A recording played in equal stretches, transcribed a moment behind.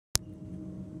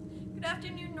Good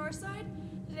afternoon, Northside.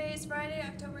 Today is Friday,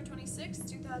 October 26,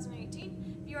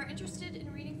 2018. If you are interested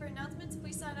in reading for announcements,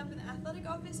 please sign up in the athletic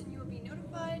office and you will be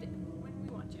notified when we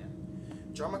want you.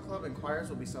 Drama Club and choirs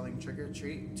will be selling Trick or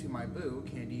Treat to My Boo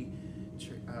candy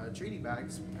treaty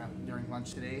bags during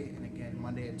lunch today, and again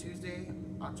Monday and Tuesday,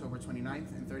 October 29th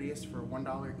and 30th for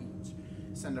 $1 each.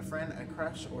 Send a friend, a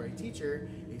crush, or a teacher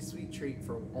a sweet treat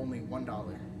for only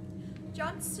 $1.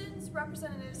 Johnston's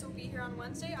representatives will be here on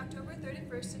Wednesday, October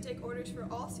 31st to take orders for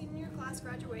all senior class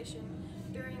graduation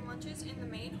during lunches in the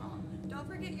main hall. Don't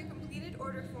forget your completed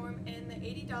order form and the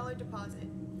 $80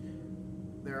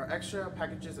 deposit. There are extra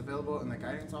packages available in the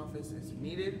guidance office if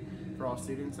needed. For all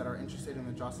students that are interested in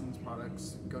the Johnston's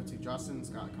products, go to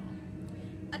johnston's.com.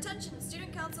 Attention,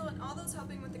 Student Council and all those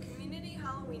helping with the community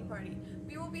Halloween party.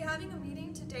 We will be having a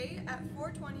meeting today at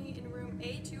 4:20 in room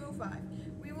A205.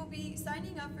 We will be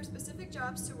signing up for specific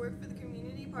jobs to work for the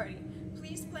community party.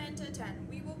 Please plan to attend.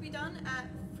 We will be done at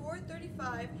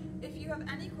 4:35. If you have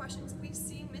any questions, please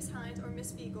see Ms. Hines or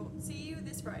Ms. Fiegel. See you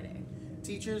this Friday.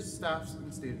 Teachers, staffs,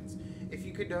 and students, if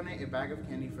you could donate a bag of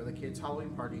candy for the kids'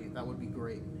 Halloween party, that would be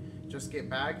great. Just get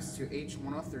bags to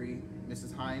H103,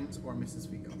 Mrs. Hines, or Mrs.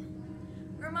 Fiegel.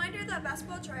 Reminder that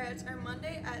basketball tryouts are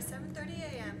Monday at 7:30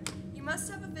 a.m. You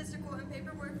must have a physical and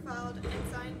paperwork filed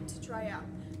and signed to try out.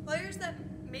 Players that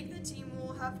make the team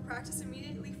will have practice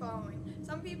immediately following.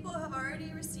 Some people have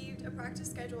already received a practice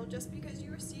schedule. Just because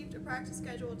you received a practice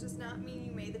schedule does not mean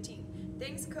you made the team.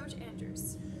 Thanks, Coach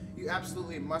Andrews. You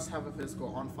absolutely must have a physical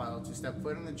on file to step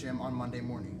foot in the gym on Monday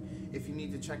morning. If you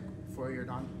need to check for your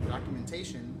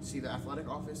documentation, see the athletic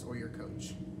office or your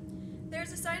coach.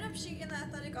 There's a sign-up sheet in the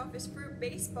athletic office for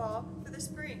baseball for the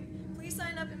spring. Please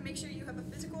sign up and make sure you have a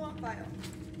physical on file.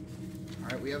 All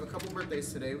right, we have a couple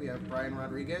birthdays today. We have Brian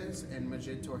Rodriguez and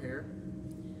Majid Torher.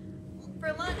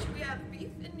 For lunch, we have beef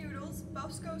and noodles,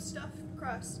 Bosco stuffed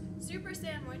crust, super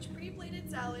sandwich, pre-plated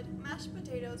salad, mashed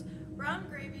potatoes, brown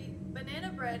gravy,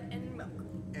 banana bread, and milk.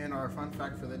 And our fun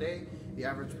fact for the day, the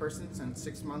average person spends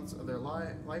 6 months of their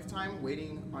lifetime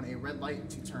waiting on a red light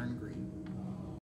to turn green.